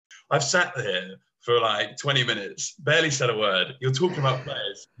I've sat here for like 20 minutes, barely said a word. You're talking about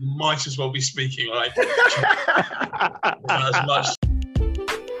players. You might as well be speaking like as much.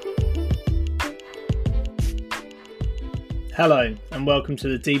 Hello, and welcome to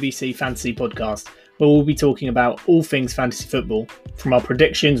the DBC Fantasy Podcast, where we'll be talking about all things fantasy football, from our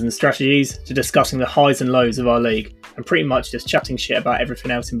predictions and strategies to discussing the highs and lows of our league, and pretty much just chatting shit about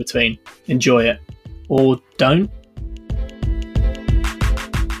everything else in between. Enjoy it. Or don't.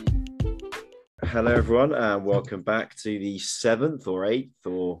 Hello everyone, and welcome back to the 7th or 8th,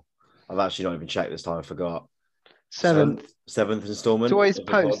 or I've actually not even checked this time, I forgot. Seventh installment. It's always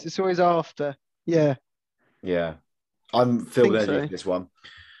post, it's always after. Yeah. I'm filled Think energy so. for this one.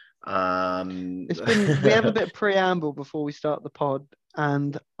 We have a bit of preamble before we start the pod,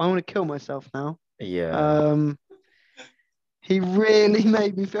 and I want to kill myself now. Yeah. He really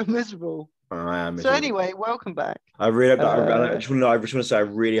made me feel miserable. I am. So anyway, welcome back. I really hope that, I just want to say I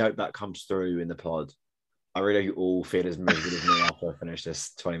really hope that comes through in the pod. I really hope you all feel as miserable as me after I finish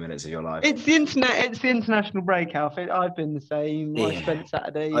this 20 minutes of your life. It's the international break, Alf. I've been the same. Yeah. I spent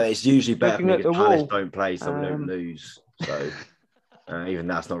Saturday. It's usually better for me looking if at the Palace wall. don't play so we don't lose. So even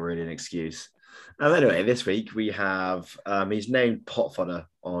that's not really an excuse. Anyway, this week we have he's named Pot Fodder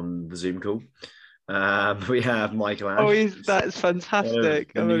on the Zoom call. We have Michael Ash. That's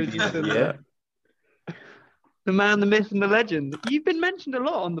fantastic. Yeah. The man, the myth, and the legend. You've been mentioned a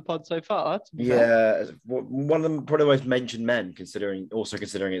lot on the pod so far. Yeah, one of them probably the most mentioned men, considering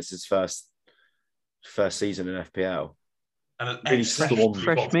it's his first season in FPL. And an really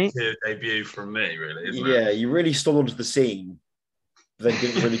fresh meat debut from me, really. Isn't it? You really stole onto the scene, but then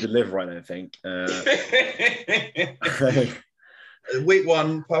didn't really deliver, I don't think. Week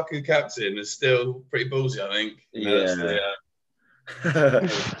one, Paku captain is still pretty ballsy, I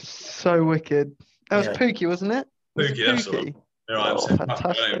think. So wicked. That was Pookie, wasn't it? Pookie, that's Pookie?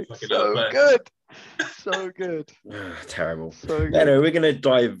 Fantastic. So good. So good. Terrible. So good. Anyway, we're going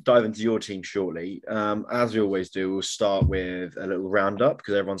to dive into your team shortly. As we always do, we'll start with a little roundup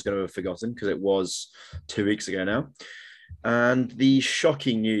because everyone's going to have forgotten because it was 2 weeks ago now. And the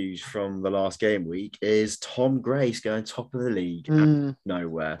shocking news from the last game week is Tom Grace going top of the league out of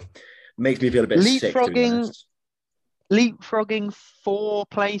nowhere. Makes me feel a bit sick, to be honest. Leapfrogging 4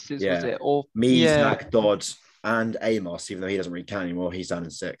 places, was it? Or Zach, Dodd, and Amos, even though he doesn't really count anymore, he's down in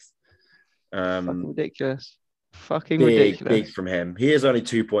 6th. Fucking ridiculous. Ridiculous. Big from him. He is only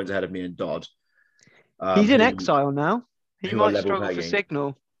 2 points ahead of me and Dodd. He's in exile now. He might struggle for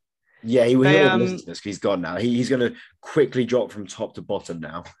signal. Yeah, he will listen to this because he's gone now. He's going to quickly drop from top to bottom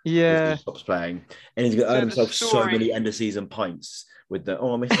now. Yeah. He stops playing. And he's going to earn himself so many end of season points with the,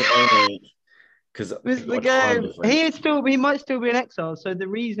 I missed the game. Because the game, he might still be in exile. So the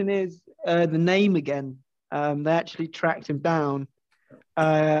reason is the name again. They actually tracked him down,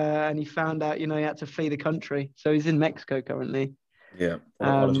 and he found out, he had to flee the country. So he's in Mexico currently. Yeah,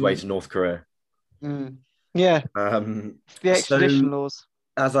 on his way to North Korea. Yeah, the extradition laws.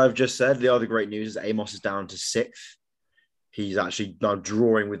 As I've just said, the other great news is Amos is down to 6th. He's actually now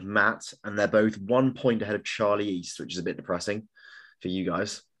drawing with Matt, and they're both 1 point ahead of Charlie East, which is a bit depressing for you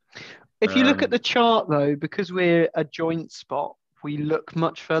guys. If you look at the chart, though, because we're a joint spot, we look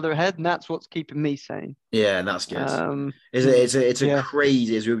much further ahead, and that's what's keeping me sane. Yeah, and that's good. It's a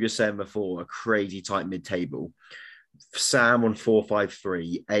crazy, as we were just saying before, a crazy tight mid-table. Sam on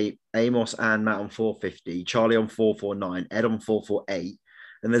 453, Amos and Matt on 450, Charlie on 449, Ed on 448,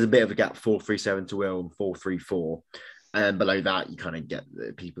 and there's a bit of a gap, 437 to Will and 434. And below that, you kind of get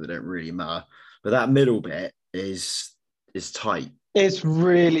the people that don't really matter. But that middle bit is tight. It's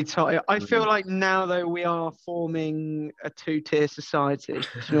really tight. I feel like now, though, we are forming a 2-tier society. Do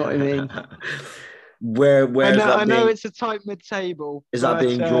you know what I mean? I know it's a tight mid-table. Is that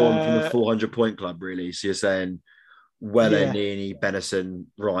being drawn from the 400-point club, really? So you're saying Weller, Nini, Benison,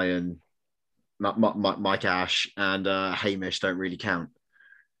 Ryan, Mike Ash, and Hamish don't really count,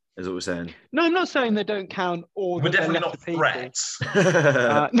 is what we're saying? No, I'm not saying they don't count. Or we're definitely not threats.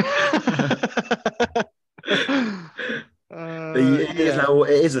 It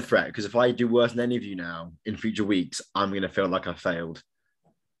is a threat because if I do worse than any of you now in future weeks, I'm going to feel like I failed.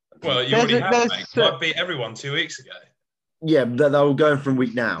 Well, you already have, mate. I beat everyone 2 weeks ago. Yeah, they're going from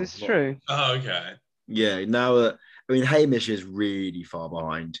week now. It's true. Oh, okay. Yeah, now, Hamish is really far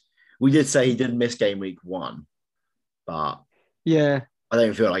behind. We did say he did miss game week 1, but I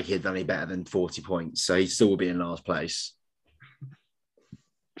don't feel like he'd done any better than 40 points, so he still will be in last place.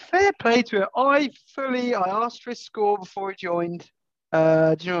 Fair play to it. I asked for his score before he joined.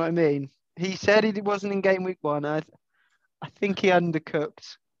 Do you know what I mean? He said he wasn't in game week 1. I think he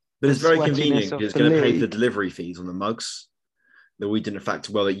undercooked. But it's very convenient because he's going to pay the delivery fees on the mugs. that we didn't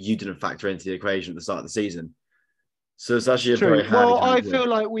factor, that you didn't factor into the equation at the start of the season. So it's actually a True. very handy. Well, I feel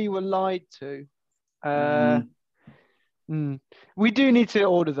like we were lied to. We do need to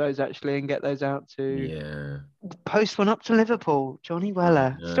order those actually and get those out to post one up to Liverpool. Johnny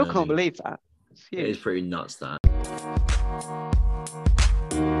Weller. Still can't believe that. It is pretty nuts that.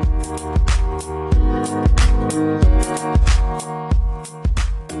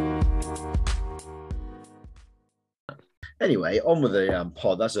 Anyway, on with the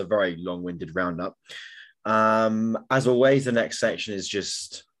pod. That's a very long-winded roundup. As always, the next section is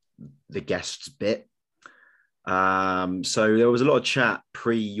just the guests bit. So there was a lot of chat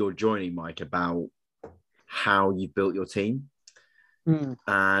pre your joining, Mike, about how you built your team. And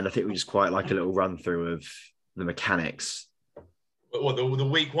I think we just quite like a little run through of the mechanics. What, the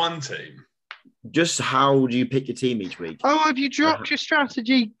week one team? Just how do you pick your team each week? Oh, have you dropped your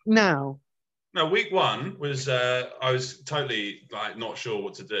strategy now? No, week one was I was totally like not sure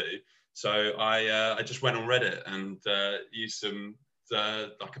what to do, so I just went on Reddit and used some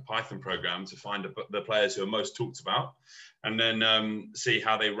like a Python program to find the players who are most talked about, and then see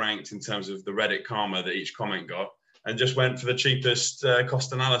how they ranked in terms of the Reddit karma that each comment got, and just went for the cheapest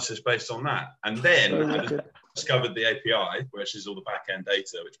cost analysis based on that. And then I discovered the API, which is all the back end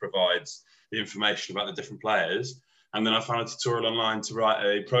data, which provides the information about the different players. And then I found a tutorial online to write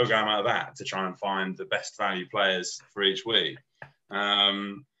a program out of that to try and find the best value players for each week.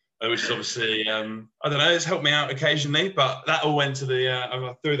 Which is obviously, I don't know, it's helped me out occasionally, but that all went to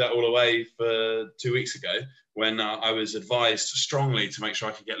I threw that all away for 2 weeks ago when I was advised strongly to make sure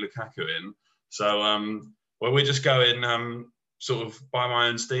I could get Lukaku in. So, well, we're just going sort of by my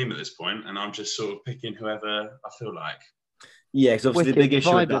own steam at this point, and I'm just sort of picking whoever I feel like. Yeah, because obviously the big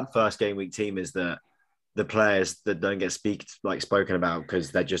issue with that first game week team is that the players that don't get spoken about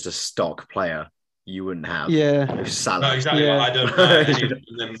because they're just a stock player you wouldn't have. Yeah. Salah. No, exactly. Yeah. I don't know.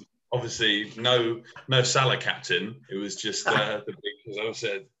 And then obviously no Salah captain. It was just the big, as I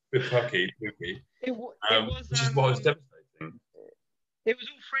said, good Pucky. It was, which is what was devastating. It was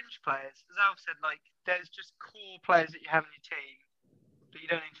all fringe players. As Alf said, like there's just core players that you have in your team that you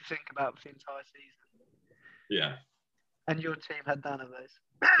don't need to think about for the entire season. Yeah. And your team had none of those.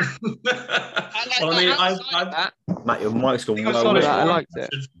 Matt, your mic's gone well. I liked it.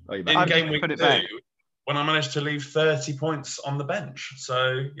 In game week 2, when I managed to leave 30 points on the bench,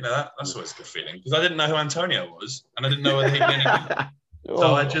 so that's always a good feeling because I didn't know who Antonio was and I didn't know whether he'd be any good.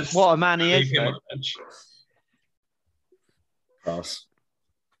 So I just what a man he is. Him on the bench. Class.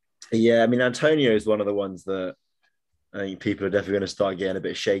 Yeah, I mean Antonio is one of the ones that I think people are definitely going to start getting a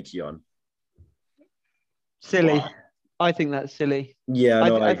bit shaky on. Silly. Wow. I think that's silly. Yeah,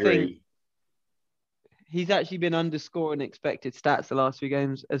 I agree. Think he's actually been underscoring expected stats the last few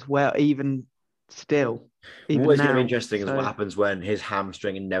games as well, even still. What's going to be interesting is what happens when his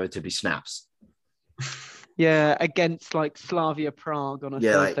hamstring inevitably snaps. Yeah, against like Slavia Prague on a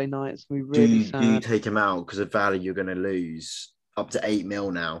Thursday night. It's going to be really sad. Do you take him out because the value you're going to lose up to 8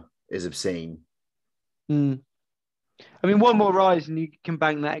 mil now is obscene. I mean, one more rise and you can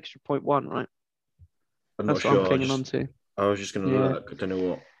bang that extra 0.1, right? I'm not sure. I'm clinging on to. I was just going to look. I don't know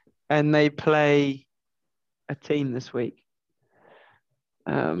what. And they play a team this week.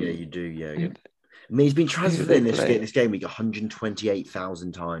 Yeah, you do. Yeah. I mean, he's been transferred in this game week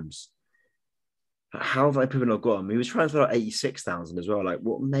 128,000 times. How have people not got him? He was transferred at 86,000 as well. Like,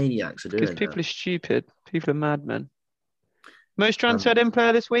 what maniacs are doing that? Because people are stupid. People are madmen. Most transferred in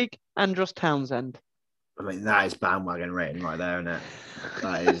player this week, Andros Townsend. I mean, that is bandwagon rating right there, isn't it?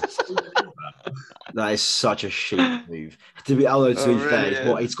 That is such a shit move. To be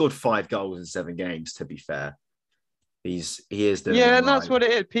fair, he scored 5 goals in 7 games. To be fair, he is doing. Yeah, and that's what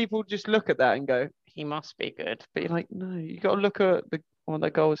it is. People just look at that and go, "He must be good," but you're like, no, you got to look at one of the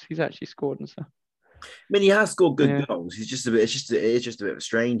goals he's actually scored and stuff. I mean, he has scored good goals. It is just a bit of a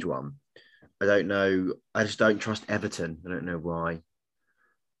strange one. I don't know. I just don't trust Everton. I don't know why.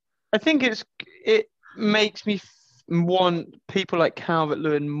 I think it makes me want people like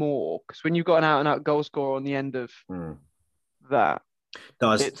Calvert-Lewin more because when you've got an out-and-out goal scorer on the end of that,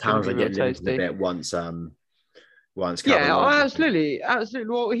 Townsend getting into the bit once. Absolutely.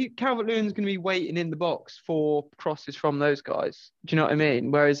 Well, Calvert-Lewin's going to be waiting in the box for crosses from those guys. Do you know what I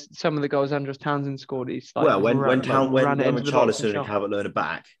mean? Whereas some of the goals Andros Townsend scored, he's like, when Richarlison and Calvert-Lewin are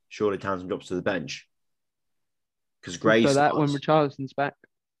back, surely Townsend drops to the bench because Gray. So that when Richarlison's back,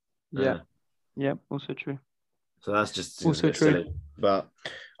 yeah, also true. So that's just also true. Silly. But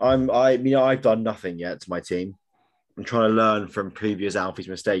I've done nothing yet to my team. I'm trying to learn from previous Alfie's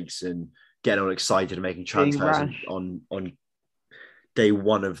mistakes and getting all excited and making transfers on day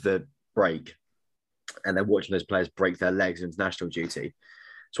one of the break. and they're watching those players break their legs in international duty.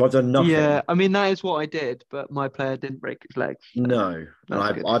 So I've done nothing. Yeah, I mean, that is what I did, but my player didn't break his legs. So no.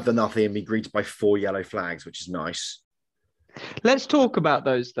 And I've done nothing and been greeted by 4 yellow flags, which is nice. Let's talk about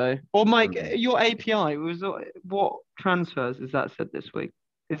those, though. Or, Mike, your API, what transfers is that said this week?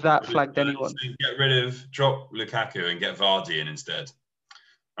 Is that flagged anyone? Drop Lukaku and get Vardy in instead.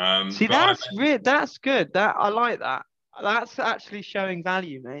 See, that's good. I like that. That's actually showing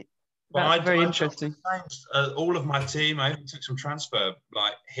value, mate. That's very interesting. All of my team, I even took some transfer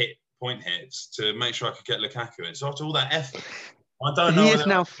point hits to make sure I could get Lukaku in. So after all that effort, I don't know. He is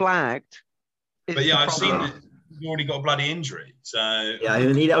now flagged. But yeah, I've seen that he's already got a bloody injury. So yeah,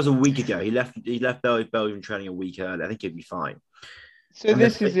 that was a week ago. He left Belgium training a week early. I think he'd be fine. So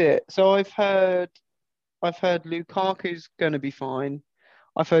this is it. So I've heard Lukaku's going to be fine.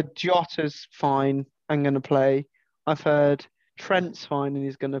 I've heard Jota's fine and going to play. I've heard Trent's fine and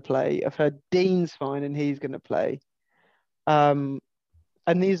he's going to play. I've heard Dean's fine and he's going to play. And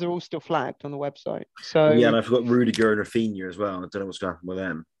these are all still flagged on the website. So yeah, and I forgot Rudiger and Rafinha as well. I don't know what's going to happen with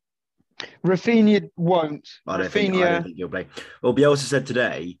them. Rafinha won't. I don't think he'll play. Well, Bielsa said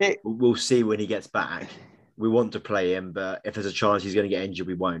today, we'll see when he gets back. We want to play him, but if there's a chance he's going to get injured,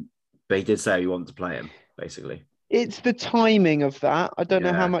 we won't. But he did say we want to play him, basically. It's the timing of that. I don't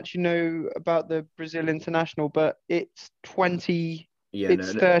know how much you know about the Brazil international, but it's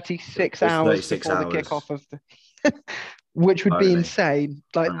 36 hours before the kickoff of the, which would be insane.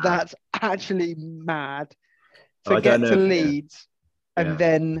 That's actually mad. To get to Leeds and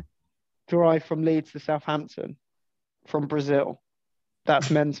then drive from Leeds to Southampton from Brazil.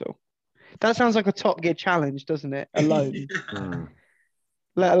 That's mental. That sounds like a Top Gear challenge, doesn't it? Alone.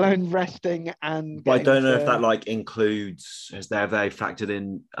 Let alone resting and. But I don't know if that includes. Have they factored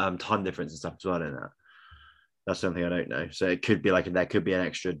in time difference and stuff as well in that? That's something I don't know. So it could be there could be an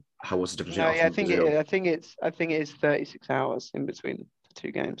extra. What's the difference? No, yeah, I think it is 36 hours in between the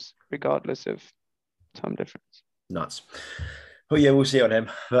two games, regardless of time difference. Nuts. Well, yeah, we'll see on him.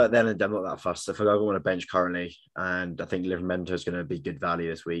 But then I'm not that fussed. I forgot I'm on a bench currently, and I think Livramento is going to be good value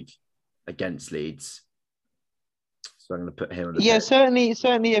this week against Leeds. So I'm going to put him on the pitch. Certainly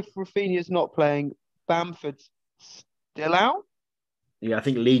if Rafinha's not playing, Bamford's still out? Yeah, I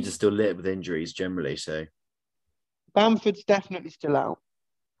think Leeds are still lit with injuries generally, so. Bamford's definitely still out.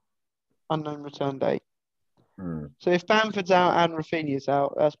 Unknown return date. So if Bamford's out and Rafinha's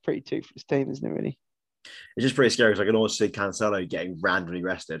out, that's pretty toothless team, isn't it, really? It's just pretty scary because I can also see Cancelo getting randomly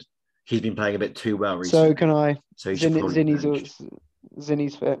rested. He's been playing a bit too well recently. So can I. So Zinni's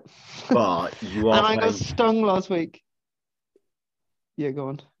fit. But you are and I got stung last week. Yeah, go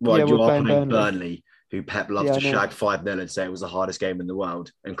on. Well, you are playing Burnley, who Pep loves to shag 5-0 and say it was the hardest game in the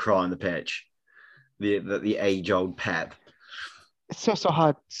world and cry on the pitch. The age-old Pep. It's so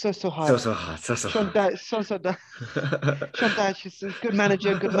hard. So hard. So hard. Sean Dyche is a good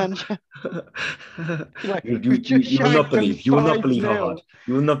manager. You will not believe. You will not believe how hard.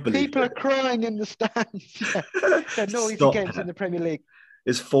 You will not believe. People are crying in the stands. There are no easy games in the Premier League.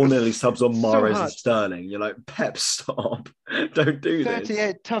 It's 4-0 subs on Mahrez and Sterling. You're like, Pep, stop. Don't do this.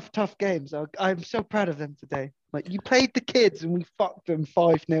 38 tough games. I'm so proud of them today. You played the kids and we fucked them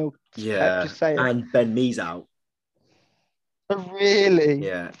 5-0. Yeah. Just say it. And Ben Mee's out. Really?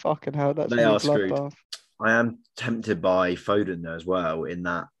 Yeah. Fucking hell, that's they a are screwed. bloodbath. I am tempted by Foden though as well in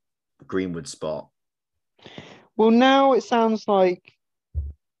that Greenwood spot. Well, now it sounds like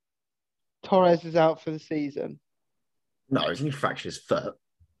Torres is out for the season. No, he's only fractured his foot.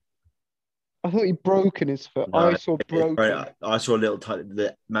 I thought he'd broken his foot. No, I saw broken. I saw a little tiny.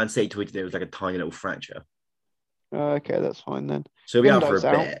 The Man City tweeted it was like a tiny little fracture. Okay, that's fine then. So he'll be out for a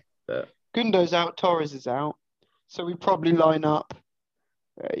bit. But... Gundo's out. Torres is out. So we probably line up.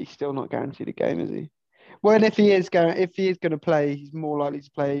 He's still not guaranteed a game, is he? Well, and if he is going to play, he's more likely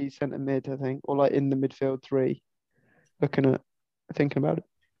to play centre mid, I think, or in the midfield 3. Thinking about it,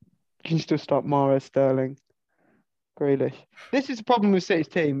 you can still start Mahrez, Sterling, Grealish. This is the problem with City's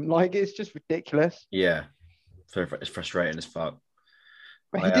team. It's just ridiculous. Yeah, it's frustrating as fuck.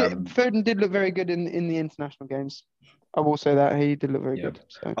 Foden did look very good in the international games. I will say that he did look very good.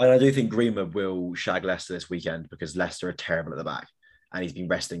 So. I do think Greenwood will shag Leicester this weekend because Leicester are terrible at the back, and he's been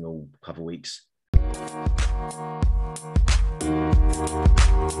resting all couple of weeks.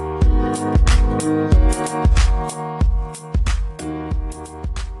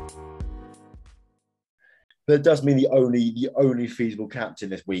 But it does mean the only feasible captain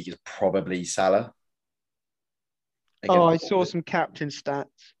this week is probably Salah. I saw some captain stats.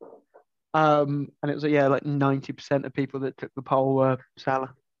 And it was 90% of people that took the poll were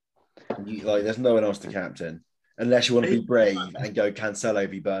Salah. There's no one else to captain unless you want to be brave and go Cancelo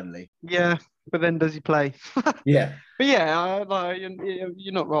v Burnley. Yeah, but then does he play? Yeah. But yeah,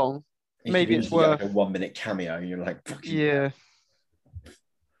 you're not wrong. Maybe it's worth like a 1 minute cameo. And you're like, fuck you. Yeah,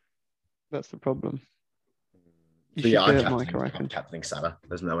 that's the problem. You So should yeah, do it, Mike. I I'm reckon. captaining Salah.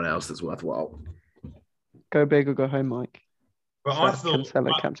 There's no one else that's worthwhile. Go big or go home, Mike. But I thought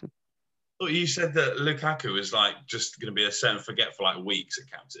captain. You said that Lukaku is like just going to be a set and forget for like weeks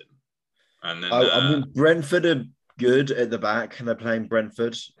at captain, and then I mean, Brentford are good at the back, and they're playing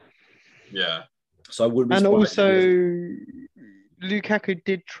Brentford. Yeah. So I wouldn't be And surprised. also, Lukaku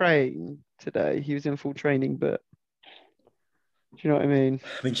did train today. He was in full training, but do you know what I mean?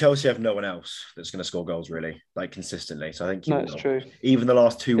 I mean, Chelsea have no one else that's going to score goals really, like consistently. So I think That's true. Even the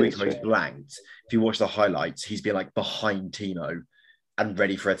last 2 weeks It's where he's blanked, if you watch the highlights, he's been like behind Timo and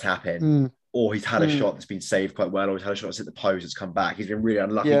ready for a tap in, or he's had a shot that's been saved quite well, or he's had a shot that's hit the post that's come back. He's been really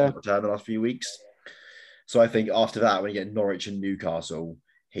unlucky to return the last few weeks. So I think after that, when you get Norwich and Newcastle,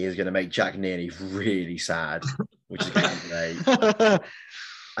 he is going to make Jack Nearney really sad, which is going to be great.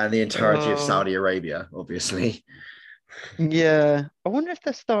 And the entirety of Saudi Arabia, obviously. Yeah. I wonder if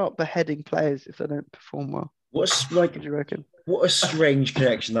they start beheading players if they don't perform well. What do you reckon? What a strange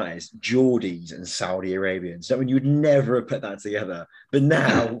connection that is. Geordies and Saudi Arabians. I mean, you would never have put that together. But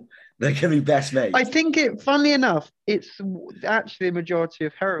now they're going to be best mates. I think funnily enough, it's actually a majority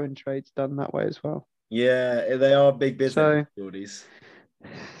of heroin trades done that way as well. Yeah, they are big business, Geordies.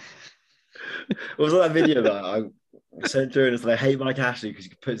 What was that video that I sent through? And it's like, I hate Mike Ashley because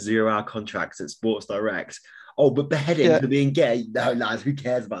you could put 0-hour contracts at Sports Direct. Oh, but beheading for being gay? No, lads, who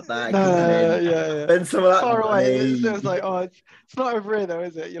cares about that? Yeah. Then some of that far away. It was like, it's not over here though,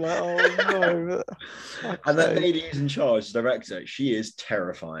 is it? You're like, oh no. And that lady who's in charge, the director, she is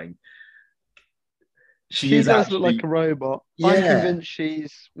terrifying. She does look like a robot. Yeah. I'm convinced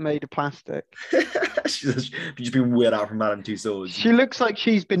she's made of plastic. She's just been weird out from Madame Tussauds. She looks like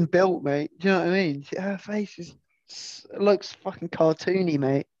she's been built, mate. Do you know what I mean? Her face looks fucking cartoony,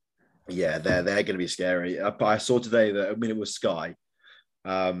 mate. Yeah, they're going to be scary. But I saw today that it was Sky.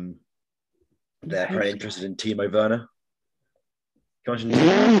 They're very interested in Timo Werner.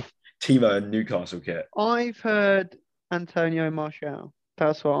 Timo and Newcastle kit. I've heard Antonio Martial.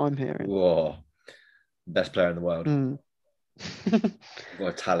 That's what I'm hearing. Whoa. Best player in the world. What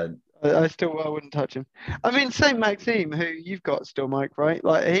a talent. I wouldn't touch him. I mean, Saint Maxime, who you've got still, Mike, right?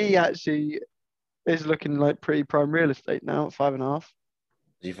 Like, he actually is looking like pretty prime real estate now at 5.5. Is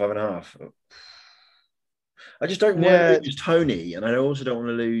he 5.5? I just don't want to lose Tony, and I also don't want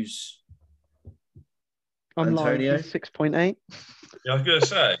to lose Antonio. He's 6.8. Yeah, I was going to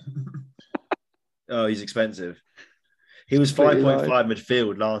say. Oh, he's expensive. He was 5.5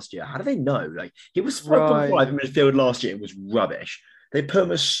 midfield last year. How do they know? Like, he was 5.5 in midfield last year. It was rubbish. They put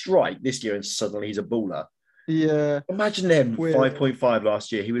him a strike this year, and suddenly he's a baller. Yeah. Imagine him 5.5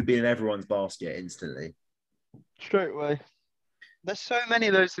 last year. He would be in everyone's basket instantly. Straight away. There's so many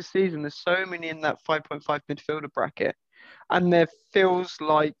of those this season. There's so many in that 5.5 midfielder bracket. And there feels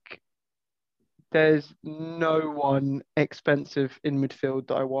like there's no one expensive in midfield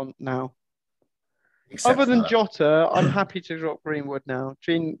that I want now. Other than Jota, I'm happy to drop Greenwood now.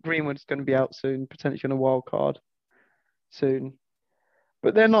 Greenwood's going to be out soon, potentially on a wild card soon.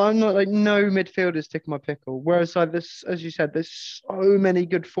 But I'm not like no midfielders tick my pickle. Whereas this, as you said, there's so many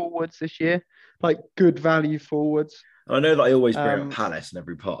good forwards this year, like good value forwards. I know that I always bring up Palace in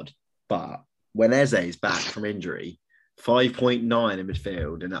every pod, but when Eze is back from injury, 5.9 in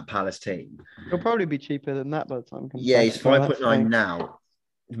midfield in that Palace team. He'll probably be cheaper than that by the time. Yeah, he's 5.9 now.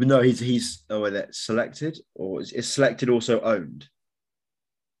 But no, he's that's selected, or is selected also owned?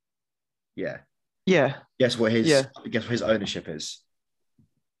 Yeah. Yeah. Guess what his ownership is?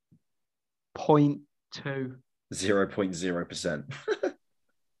 0.2. 0.0%.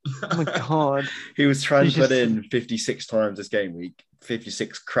 Oh my god. He was transferred in 56 times this game week,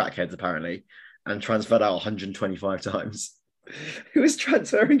 56 crackheads apparently, and transferred out 125 times. Who is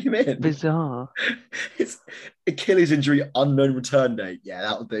transferring him in? Bizarre. It's Achilles injury, unknown return date. Yeah,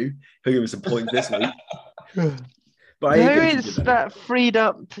 that'll do. He'll give him some points this week. But there is that freed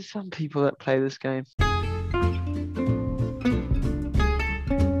up for some people that play this game.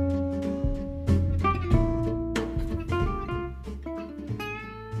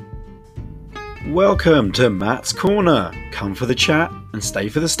 Welcome to Matt's Corner. Come for the chat and stay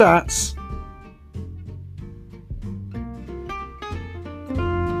for the stats.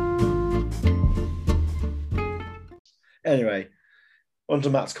 Anyway, on to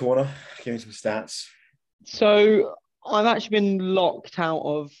Matt's Corner. Give me some stats. So I've actually been locked out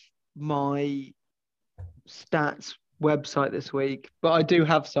of my stats website this week, but I do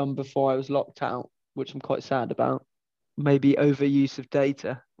have some before I was locked out, which I'm quite sad about. Maybe overuse of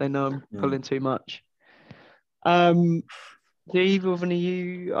data. They know I'm pulling too much. Do either of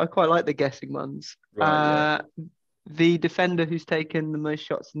you? I quite like the guessing ones. Right, The defender who's taken the most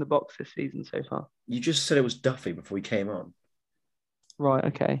shots in the box this season so far. You just said it was Duffy before we came on. Right.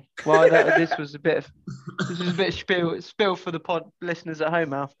 Okay. Well, this was a bit spill for the pod listeners at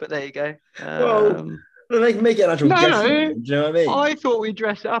home, Alf. But there you go. Well, make it an actual guessing. Do you know what I mean? I thought we'd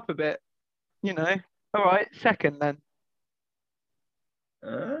dress it up a bit. You know. All right. Second then.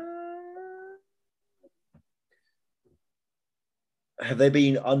 Have they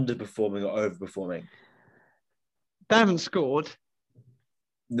been underperforming or overperforming? They haven't scored.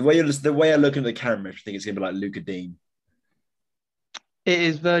 The way I'm looking at the camera, I think it's going to be like Luca Dean. It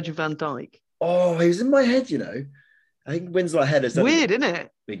is Virgil van Dijk. Oh, he was in my head, you know. I think wins a lot of headers. Weird, isn't it?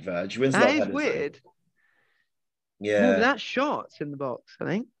 Big Virg. Wins a lot of headers. That is weird. Yeah. Well, that's shots in the box, I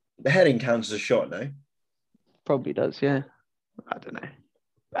think. The heading counts as a shot, no? Probably does, yeah. I don't know.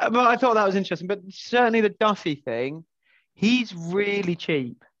 But I thought that was interesting. But certainly the Duffy thing, he's really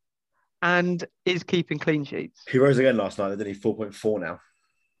cheap and is keeping clean sheets. He rose again last night. They're only 4.4 now.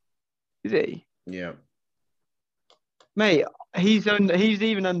 Is he? Yeah. Mate, he's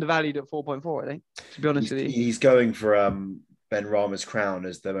even undervalued at 4.4, I think, to be honest with you. He's going for Ben Rama's crown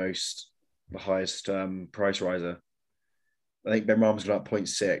as the highest price riser. I think Ben Rama's got up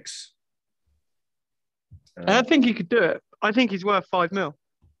 0.6. I think he could do it. I think he's worth 5 mil.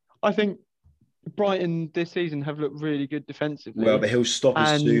 I think Brighton this season have looked really good defensively. Well, but he'll stop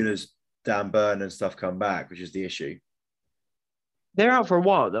as soon as Dan Burn and stuff come back, which is the issue. They're out for a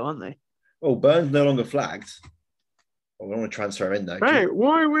while, though, aren't they? Oh, Burn's no longer flagged. I don't want to transfer him in, though. Right,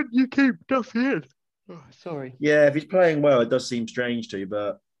 why would you keep Duffy in? Oh, sorry. Yeah, if he's playing well, it does seem strange to,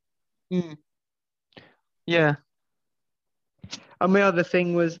 but... Yeah. And my other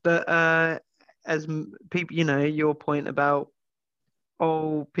thing was that as people, you know, your point about,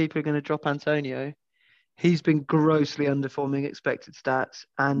 people are going to drop Antonio. He's been grossly underperforming expected stats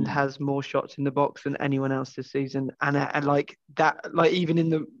and has more shots in the box than anyone else this season. And like that, like even in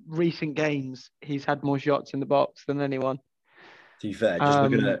the recent games, he's had more shots in the box than anyone. To be fair,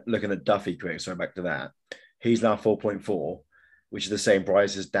 just looking at Duffy quick, so back to that. He's now 4.4, which is the same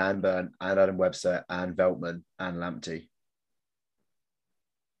price as Dan Burn and Adam Webster and Veltman and Lamptey.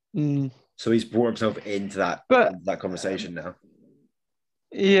 So he's brought himself into that conversation now.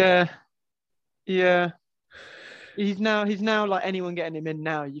 Yeah. He's now like anyone getting him in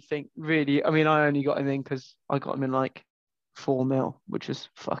now. You think really? I mean, I only got him in because I got him in like 4 mil, which is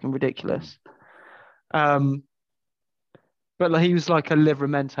fucking ridiculous. But like he was like a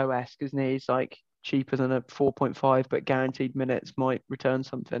Livramento-esque, isn't he? He's like cheaper than a 4.5, but guaranteed minutes might return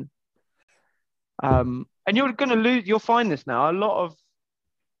something. And you're going to lose. You'll find this now. A lot of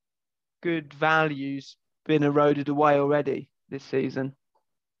good values been eroded away already this season.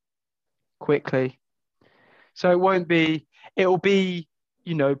 Quickly. So it'll be,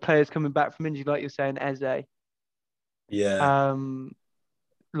 you know, players coming back from injury, like you're saying, Eze. Yeah.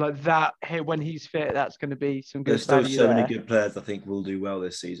 Like that, when he's fit, that's going to be some good value. There's still so many good players I think will do well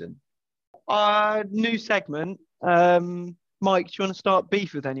this season. New segment. Mike, do you want to start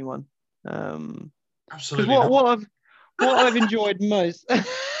beef with anyone? Absolutely. What I've enjoyed most.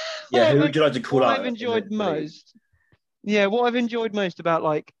 Yeah, who would you like to call out? What I've enjoyed most. Yeah, what I've enjoyed most about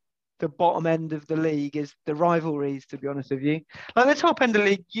like the bottom end of the league is the rivalries, to be honest with you. Like the top end of the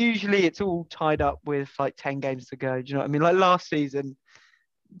league, usually it's all tied up with like 10 games to go. Do you know what I mean? Like last season,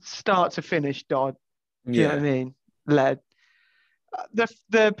 start to finish, Dodd. Do you know what I mean? Led.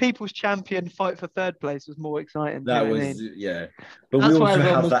 The People's Champion fight for third place was more exciting. That was, yeah. But we also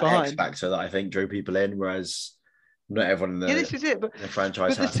have that X factor that I think drew people in, whereas not everyone in the, this is it. But the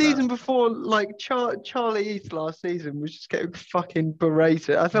franchise. But the season before, like Charlie East last season was just getting fucking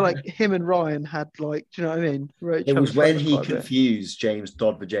berated. I feel like him and Ryan had like, do you know what I mean? It was when he confused James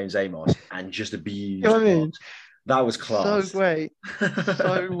Dodd for James Amos and just abused. You know what I mean? That was class. So great,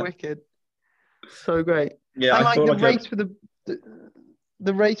 so wicked, so great. Yeah, and like the race for the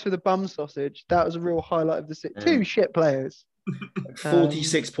race for the bum sausage. That was a real highlight of the two shit players.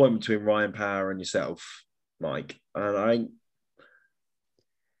 46 point between Ryan Power and yourself, Mike. And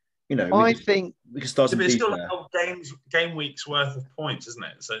I think we can start some it's still there. game week's worth of points, isn't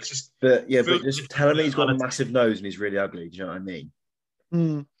it? So it's just. But just telling me he's got a massive nose and he's really ugly. Do you know what I mean?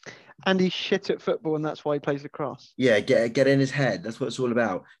 And he's shit at football, and that's why he plays lacrosse. Yeah, get in his head. That's what it's all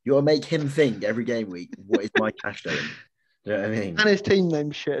about. You got to make him think every game week. What is my cash doing? Do you know what I mean? And his team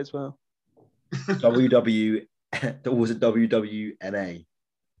name's shit as well. Was it WWNA?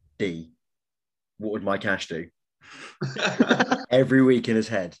 D. What would my cash do? Every week in his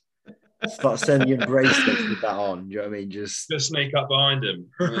head. Start sending him bracelets with that on. Do you know what I mean? Just sneak up behind him.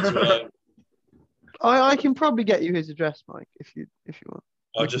 I can probably get you his address, Mike, if you want.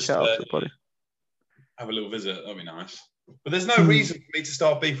 I'll just have a little visit. That'd be nice. But there's no reason for me to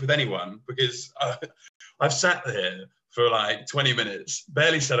start beef with anyone because I've sat there for like 20 minutes,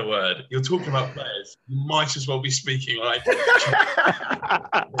 barely said a word. You're talking about players. You might as well be speaking like as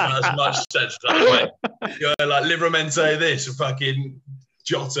much sense that way. You're like Livramento this and fucking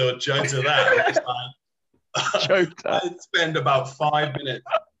Jota that. It's like, I'd spend about 5 minutes,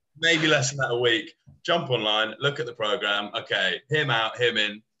 maybe less than that a week. Jump online, look at the program. Okay, him out, him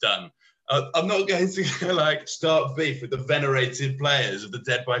in, done. I'm not going to like start beef with the venerated players of the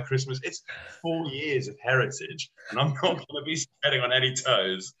Dead by Christmas. It's 4 years of heritage, and I'm not going to be stepping on any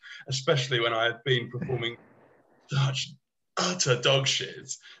toes, especially when I've been performing such utter dog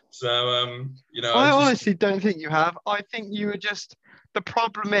shit. So, I honestly don't think you have. I think you were just. The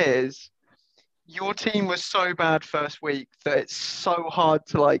problem is, your team was so bad first week that it's so hard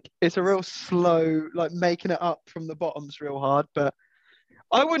to it's a real slow, making it up from the bottom's real hard, but.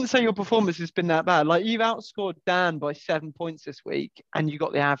 I wouldn't say your performance has been that bad. You've outscored Dan by 7 points this week, and you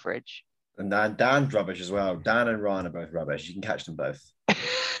got the average. And Dan's rubbish as well. Dan and Ryan are both rubbish. You can catch them both.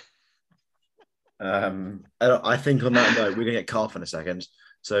 I think on that note, we're going to get cut off in a second.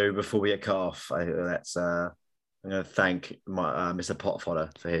 So before we get cut off, I'm going to thank Mr. Potfodder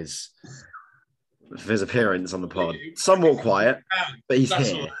for his appearance on the pod. Somewhat quiet, but he's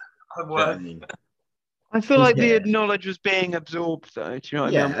here. I feel like the knowledge was being absorbed, though. Do you know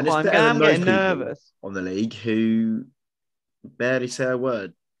what I mean? I'm getting nervous. On the league who barely say a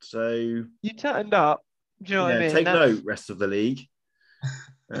word. So you turned up. Do you know what I mean? Take note, rest of the league.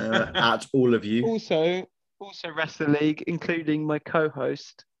 At all of you. Also, rest of the league, including my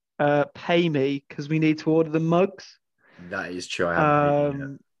co-host, pay me because we need to order the mugs. That is true. I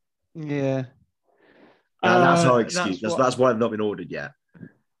haven't yeah. That's our excuse. That's why I've not been ordered yet.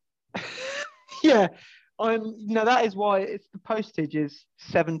 Yeah. That is why the postage is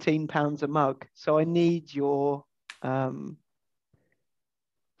 £17 a mug. So I need your it's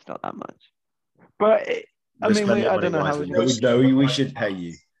not that much. But I don't know how it works. No, we should pay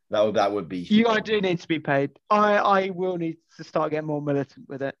you. That would be I do need to be paid. I will need to start getting more militant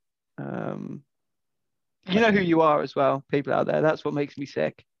with it. You know who you are as well, people out there. That's what makes me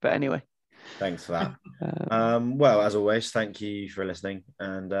sick. But anyway. Thanks for that. Well, as always, thank you for listening,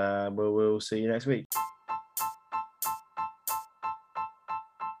 and we'll see you next week.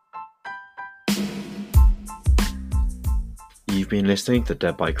 You've been listening to the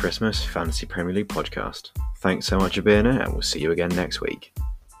Dead by Christmas Fantasy Premier League podcast. Thanks so much for being here, and we'll see you again next week.